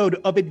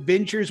episode of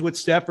Adventures with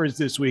Steffers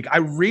this week. I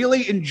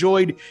really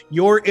enjoyed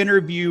your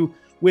interview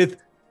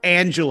with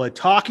Angela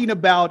talking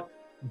about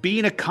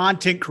being a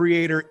content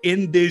creator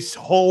in this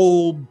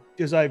whole,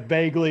 as I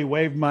vaguely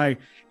wave my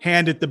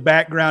hand at the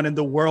background in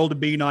the world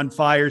being on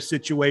fire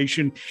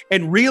situation,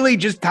 and really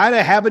just kind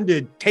of having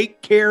to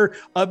take care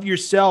of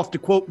yourself, to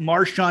quote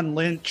Marshawn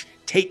Lynch,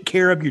 take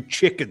care of your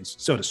chickens,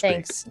 so to speak.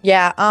 Thanks.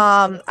 Yeah.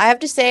 I have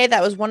to say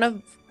that was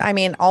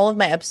all of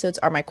my episodes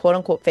are my quote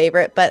unquote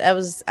favorite, but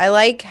I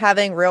like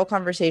having real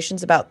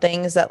conversations about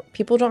things that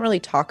people don't really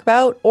talk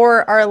about,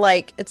 or are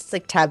it's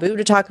taboo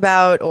to talk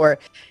about, or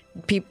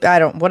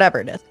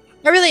whatever it is.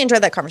 I really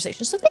enjoyed that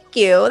conversation. So thank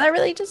you. That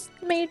really just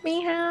made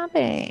me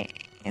happy.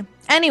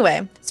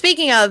 Anyway,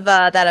 speaking of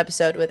that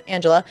episode with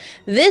Angela,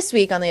 this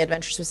week on the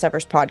Adventures with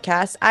Steffers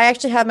podcast, I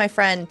actually have my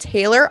friend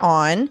Taylor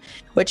on,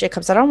 which it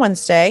comes out on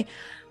Wednesday.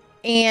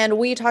 And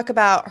we talk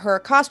about her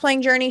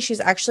cosplaying journey. She's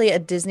actually a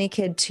Disney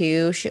kid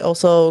too. She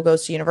also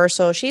goes to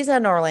Universal. She's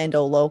an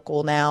Orlando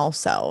local now,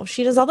 so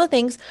she does all the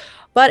things.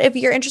 But if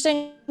you're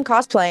interested in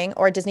cosplaying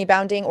or Disney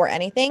bounding or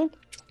anything,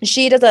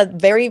 she does a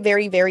very,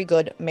 very, very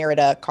good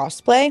Merida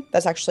cosplay.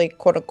 That's actually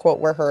quote unquote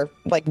where her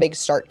like big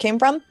start came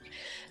from.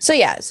 So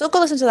yeah, so go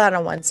listen to that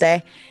on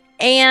Wednesday.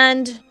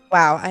 And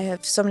wow, I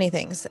have so many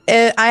things.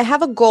 I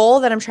have a goal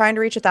that I'm trying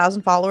to reach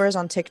 1,000 followers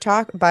on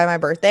TikTok by my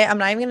birthday. I'm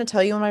not even going to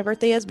tell you when my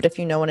birthday is, but if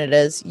you know when it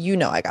is, you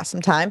know I got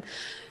some time.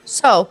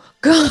 So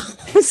go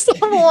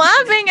stop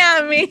laughing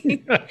at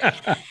me.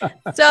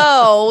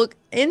 So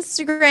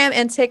Instagram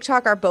and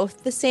TikTok are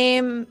both the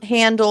same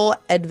handle,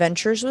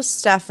 Adventures with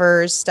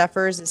Steffers.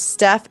 Steffers is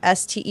Steph,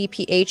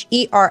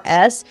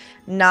 Stephers,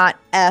 not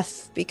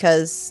F,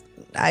 because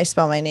I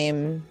spell my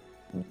name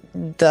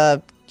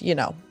the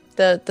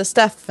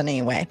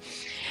Stephanie way.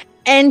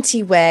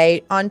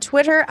 Anyway, on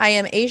Twitter, I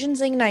am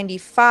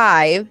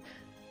AsianZing95.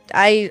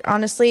 I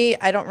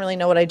don't really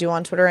know what I do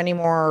on Twitter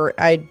anymore.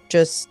 I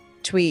just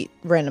tweet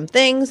random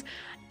things.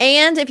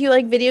 And if you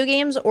like video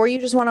games or you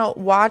just want to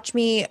watch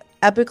me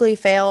epically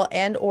fail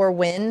and or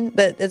win,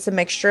 but it's a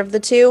mixture of the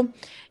two,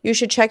 you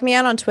should check me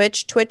out on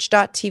Twitch,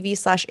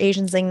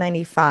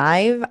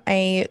 twitch.tv/AsianZing95.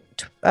 I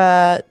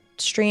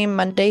stream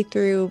Monday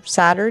through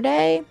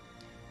Saturday,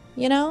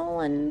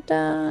 and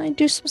I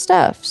do some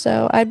stuff.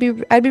 So I'd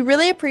be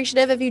really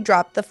appreciative if you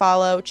dropped the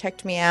follow,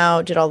 checked me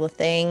out, did all the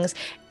things.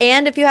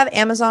 And if you have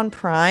Amazon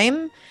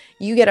Prime,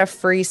 you get a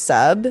free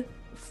sub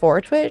for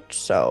Twitch.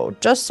 So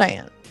just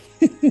saying.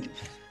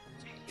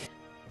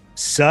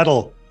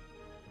 Subtle.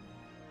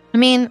 I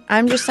mean,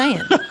 I'm just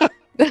saying.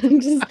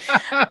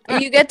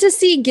 You get to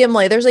see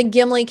Gimli. There's a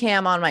Gimli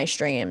cam on my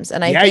streams,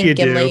 and I think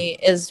Gimli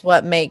is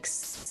what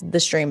makes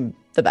the stream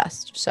the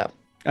best. So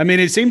I mean,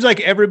 it seems like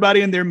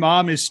everybody and their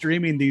mom is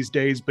streaming these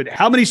days, but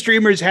how many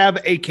streamers have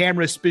a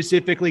camera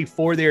specifically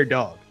for their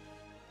dog?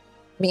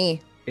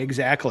 Me.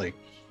 Exactly.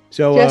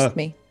 So just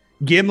me.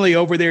 Gimli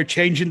over there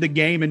changing the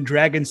game and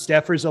dragging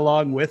Steffers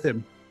along with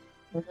him.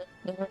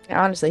 Mm-hmm, mm-hmm.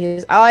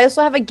 Honestly, I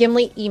also have a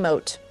Gimli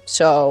emote.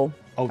 So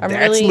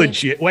that's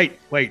legit. Wait.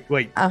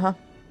 Uh-huh.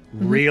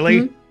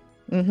 Really? Mm-hmm.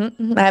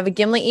 Mm-hmm. I have a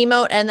Gimli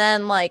emote, and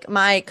then like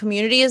my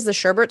community is the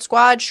Sherbert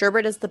Squad.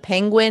 Sherbert is the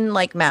penguin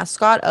like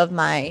mascot of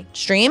my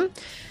stream.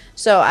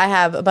 So I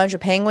have a bunch of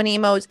penguin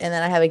emotes, and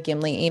then I have a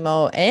Gimli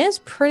emote, and it's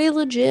pretty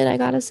legit, I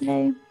gotta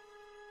say.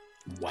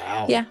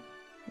 Wow. Yeah.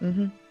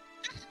 Mm-hmm.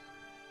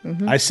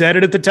 Mm-hmm. I said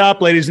it at the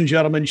top, ladies and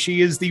gentlemen. She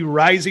is the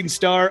rising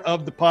star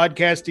of the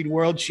podcasting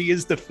world. She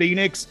is the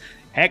Phoenix.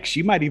 Heck,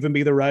 she might even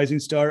be the rising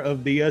star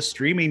of the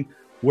streaming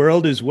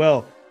world as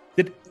well.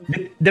 Did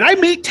I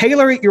meet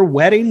Taylor at your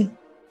wedding?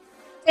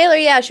 Taylor,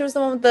 yeah, she was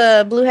the one with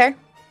the blue hair.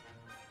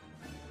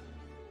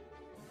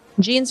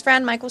 Jean's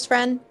friend, Michael's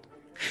friend.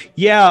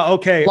 Yeah,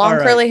 okay. Long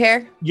curly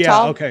hair. Yeah,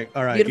 tall, okay.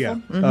 All right. beautiful.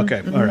 Yeah. Mm-hmm,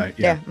 okay. Mm-hmm, all right.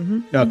 Yeah.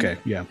 Mm-hmm, okay.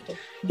 Yeah.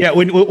 Yeah.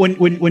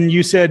 When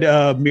you said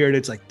Mirrored,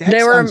 it's like that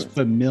sounds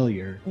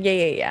familiar.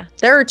 Yeah.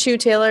 There were 2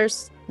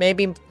 Taylors,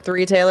 maybe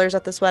 3 Taylors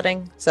at this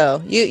wedding.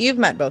 So you've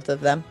met both of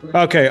them.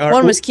 Okay. All right.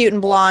 One was cute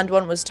and blonde.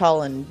 One was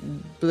tall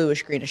and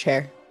bluish greenish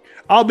hair.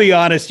 I'll be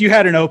honest. You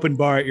had an open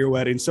bar at your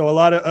wedding, so a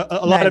lot of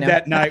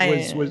that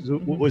night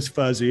was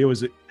fuzzy. It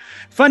was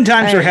fun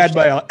times were had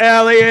by all.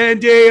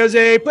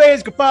 L-E-N-D-O-Z.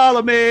 Please go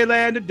follow me,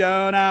 Landon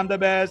Doan. I'm the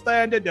best,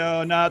 Landon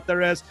Doan, not the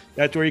rest.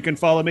 That's where you can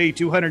follow me.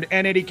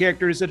 280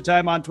 characters at a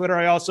time on Twitter.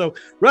 I also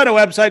run a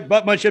website,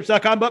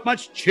 buttmunchchips.com.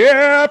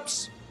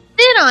 Buttmunchchips.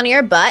 Sit on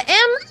your butt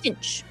and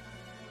munch.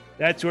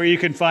 That's where you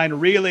can find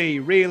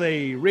really,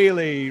 really,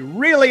 really,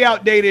 really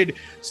outdated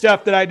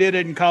stuff that I did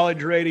in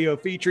college radio,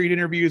 featuring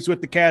interviews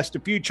with the cast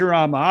of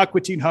Futurama, Aqua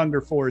Teen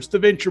Hunger Force, The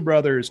Venture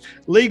Brothers,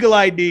 Legal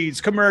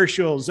IDs,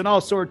 commercials, and all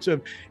sorts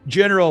of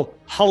general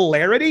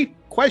hilarity,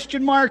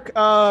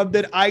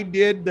 that I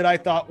did that I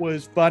thought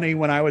was funny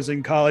when I was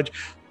in college.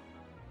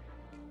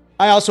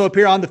 I also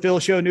appear on The Phil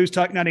Show, News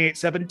Talk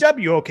 98.7,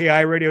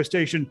 WOKI radio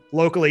station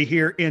locally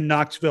here in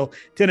Knoxville,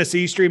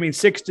 Tennessee, streaming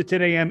 6 to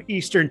 10 a.m.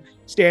 Eastern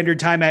Standard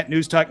Time at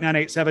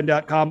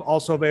newstalk987.com.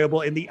 Also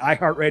available in the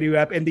iHeartRadio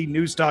app and the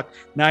News Talk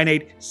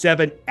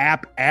 987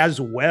 app as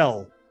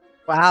well.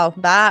 Wow,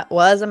 that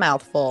was a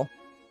mouthful.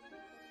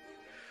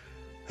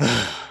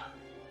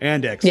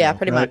 And Excel. Yeah,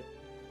 pretty much.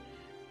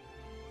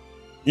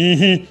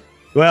 Mm-hmm.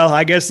 Well,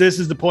 I guess this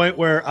is the point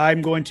where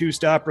I'm going to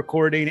stop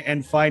recording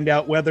and find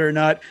out whether or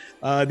not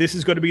this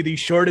is going to be the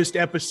shortest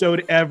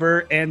episode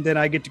ever, and then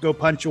I get to go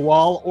punch a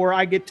wall, or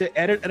I get to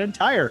edit an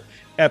entire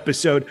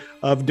episode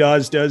of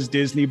Dawes Does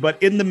Disney.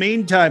 But in the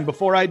meantime,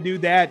 before I do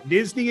that,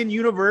 Disney and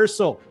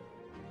Universal,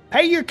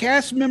 pay your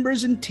cast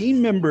members and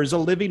team members a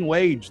living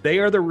wage. They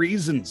are the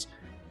reasons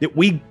that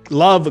we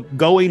love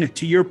going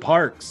to your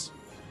parks.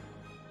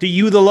 To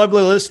you, the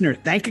lovely listener,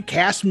 thank a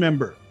cast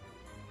member.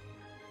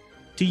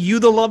 To you,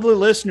 the lovely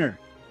listener,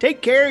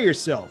 take care of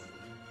yourself.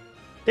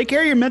 Take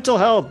care of your mental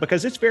health,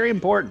 because it's very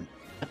important.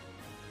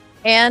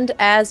 And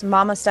as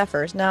Mama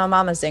Steffers, no,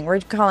 Mama Zing, we're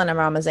calling her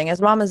Mama Zing,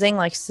 as Mama Zing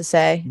likes to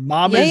say.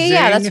 Mama Zing?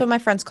 Yeah, that's what my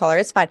friends call her.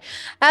 It's fine.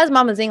 As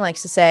Mama Zing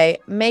likes to say,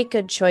 make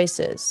good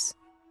choices.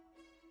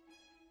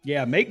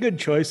 Yeah, make good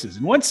choices.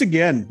 And once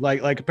again,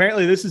 like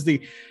apparently this is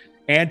the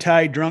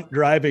anti-drunk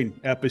driving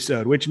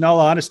episode, which in all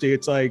honesty,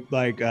 it's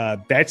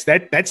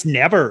that's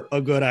never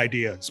a good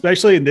idea,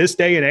 especially in this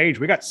day and age.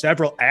 We got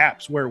several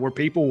apps where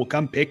people will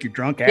come pick your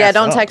drunk ass Yeah,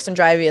 don't up. text and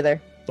drive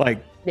either.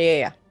 Like,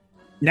 yeah.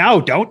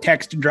 No, don't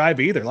text and drive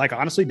either. Like,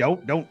 honestly,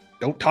 don't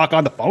talk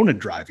on the phone and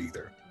drive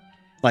either.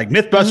 Like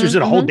Mythbusters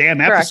did a whole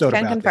damn episode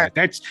about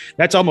that.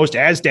 That's almost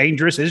as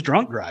dangerous as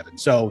drunk driving.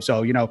 So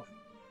you know,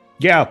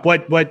 yeah,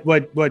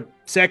 what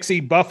sexy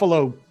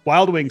Buffalo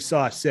Wild Wing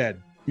sauce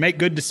said, make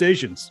good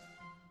decisions.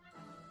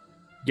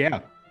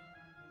 Yeah.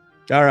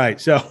 All right.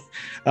 So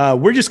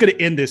we're just going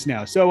to end this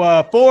now. So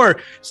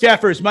for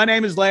staffers, my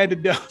name is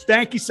Landon Doe.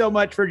 Thank you so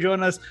much for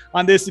joining us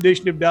on this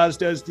edition of Daz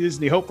Does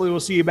Disney. Hopefully we'll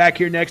see you back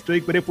here next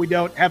week. But if we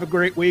don't, have a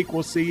great week.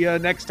 We'll see you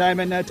next time,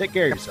 and take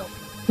care of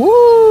yourself.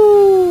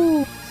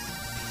 Woo!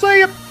 See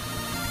ya.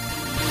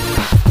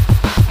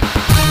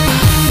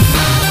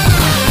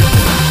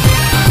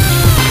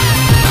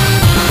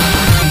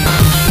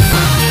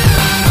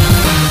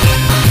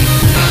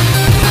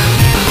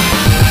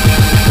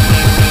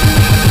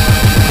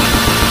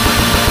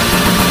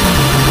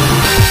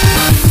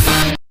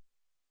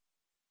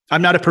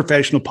 I'm not a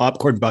professional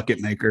popcorn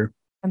bucket maker.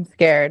 I'm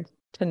scared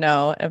to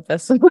know if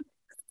this I don't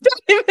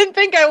even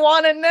think I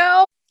want to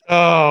know.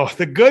 Oh,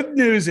 the good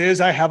news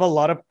is I have a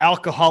lot of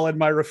alcohol in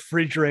my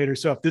refrigerator.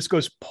 So if this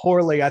goes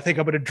poorly, I think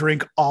I'm going to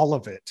drink all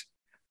of it.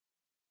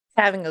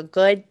 Having a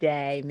good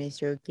day,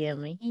 Mr.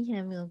 Gimli. He's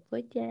having a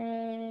good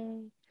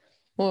day.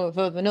 Oh,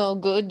 having a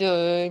good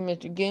day,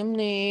 Mr.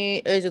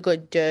 Gimli. It's a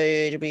good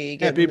day to be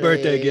Gimli. Happy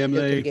birthday,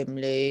 Gimli.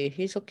 Gimli.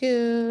 He's so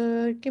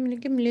cute.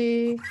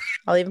 Gimli.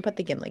 I'll even put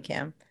the Gimli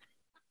cam.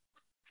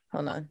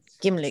 Hold on.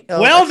 Gimli.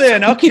 Oh, well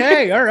then,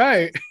 okay. All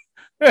right.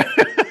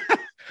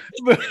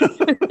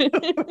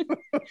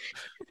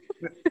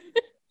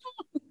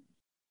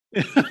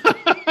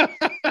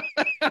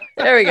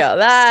 There we go.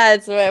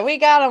 That's right. We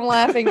got him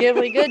laughing,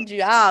 Gimli. Good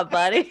job,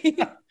 buddy.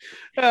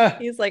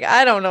 He's like,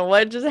 I don't know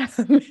what just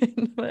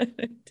happened, but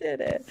I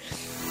did it.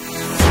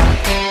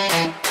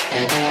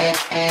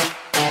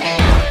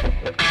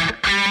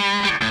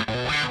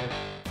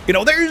 You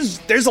know,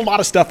 there's a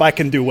lot of stuff I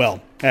can do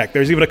well. Heck,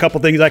 there's even a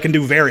couple things I can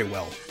do very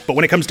well. But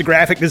when it comes to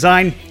graphic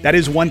design, that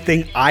is one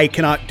thing I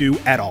cannot do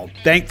at all.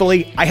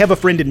 Thankfully, I have a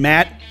friend in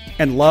Matt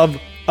and Love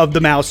of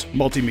the Mouse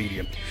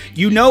Multimedia.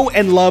 You know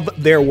and love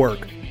their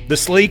work. The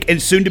sleek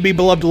and soon-to-be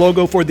beloved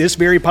logo for this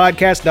very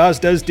podcast, Daz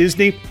Does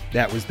Disney,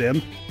 that was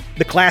them.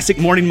 The classic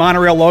Morning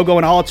Monorail logo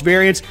and all its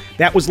variants,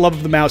 that was Love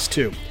of the Mouse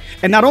too.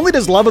 And not only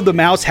does Love of the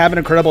Mouse have an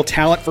incredible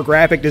talent for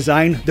graphic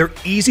design, they're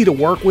easy to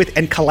work with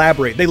and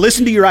collaborate. They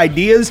listen to your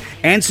ideas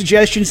and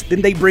suggestions,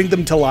 then they bring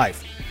them to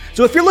life.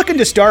 So if you're looking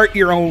to start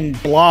your own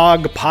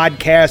blog,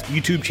 podcast,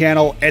 YouTube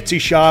channel, Etsy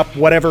shop,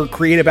 whatever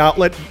creative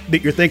outlet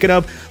that you're thinking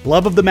of,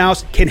 Love of the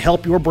Mouse can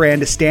help your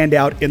brand to stand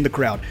out in the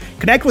crowd.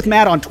 Connect with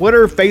Matt on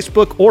Twitter,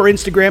 Facebook, or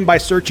Instagram by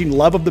searching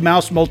Love of the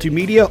Mouse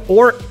Multimedia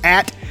or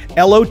at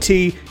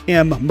LOTM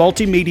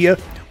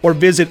Multimedia, or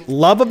visit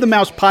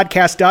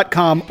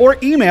loveofthemousepodcast.com or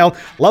email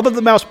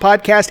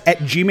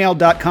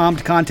loveofthemousepodcast@gmail.com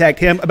to contact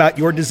him about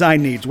your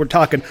design needs. We're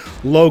talking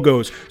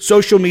logos,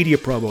 social media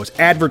promos,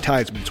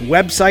 advertisements,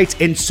 websites,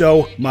 and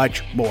so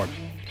much more.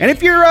 And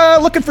if you're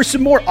looking for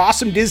some more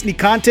awesome Disney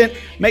content,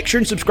 make sure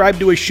and subscribe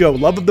to his show,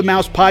 Love of the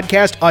Mouse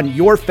Podcast, on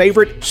your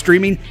favorite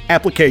streaming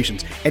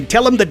applications. And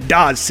tell him the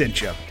Daz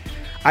sent you.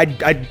 I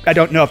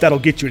don't know if that'll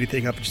get you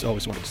anything. I just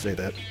always wanted to say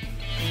that.